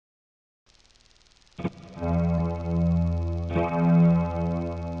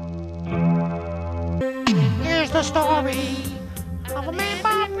the story of a man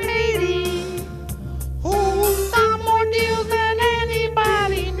by Brady who's done more deals than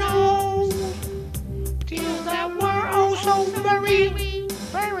anybody knows. Deals that were oh so very,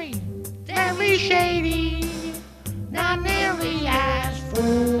 very, very shady. Not nearly as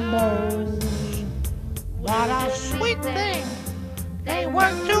Fumo's. What a sweet thing. They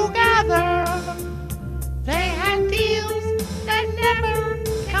worked together. They had deals that never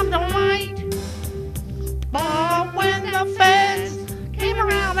come to light. But when the feds came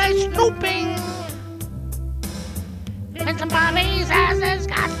around, they snooping. And somebody's asses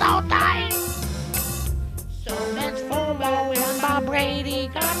got so tight. So Vince Fumo and Bob Brady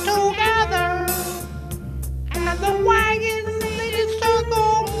got together. And the wagons, they did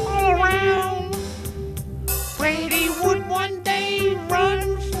circle all around. Brady would one day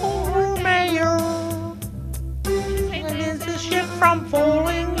run for mayor. Saving his ship from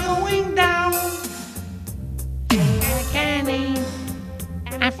falling, going down. And Kenney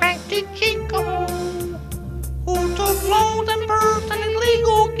and DiCicco, who took loans and births and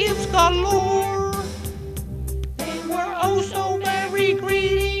illegal gifts galore. They were oh so very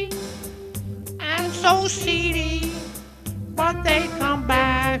greedy and so seedy, but they come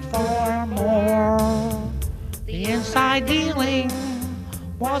back for more. The inside dealing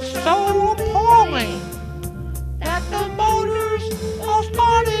was so appalling that the voters all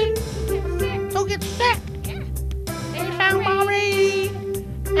started to get sick. They found Brady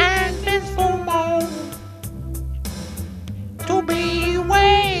and Vince Fumo to be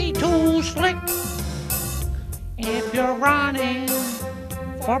way too slick. If you're running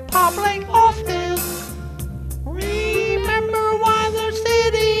for public office, remember why the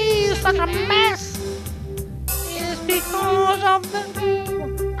city is such a mess. It's because of the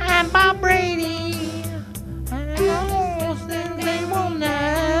and Bob Brady. And those things they will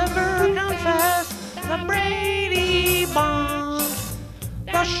never confess. The Brady Bunch,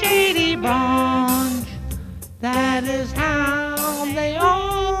 the Shady Bunch.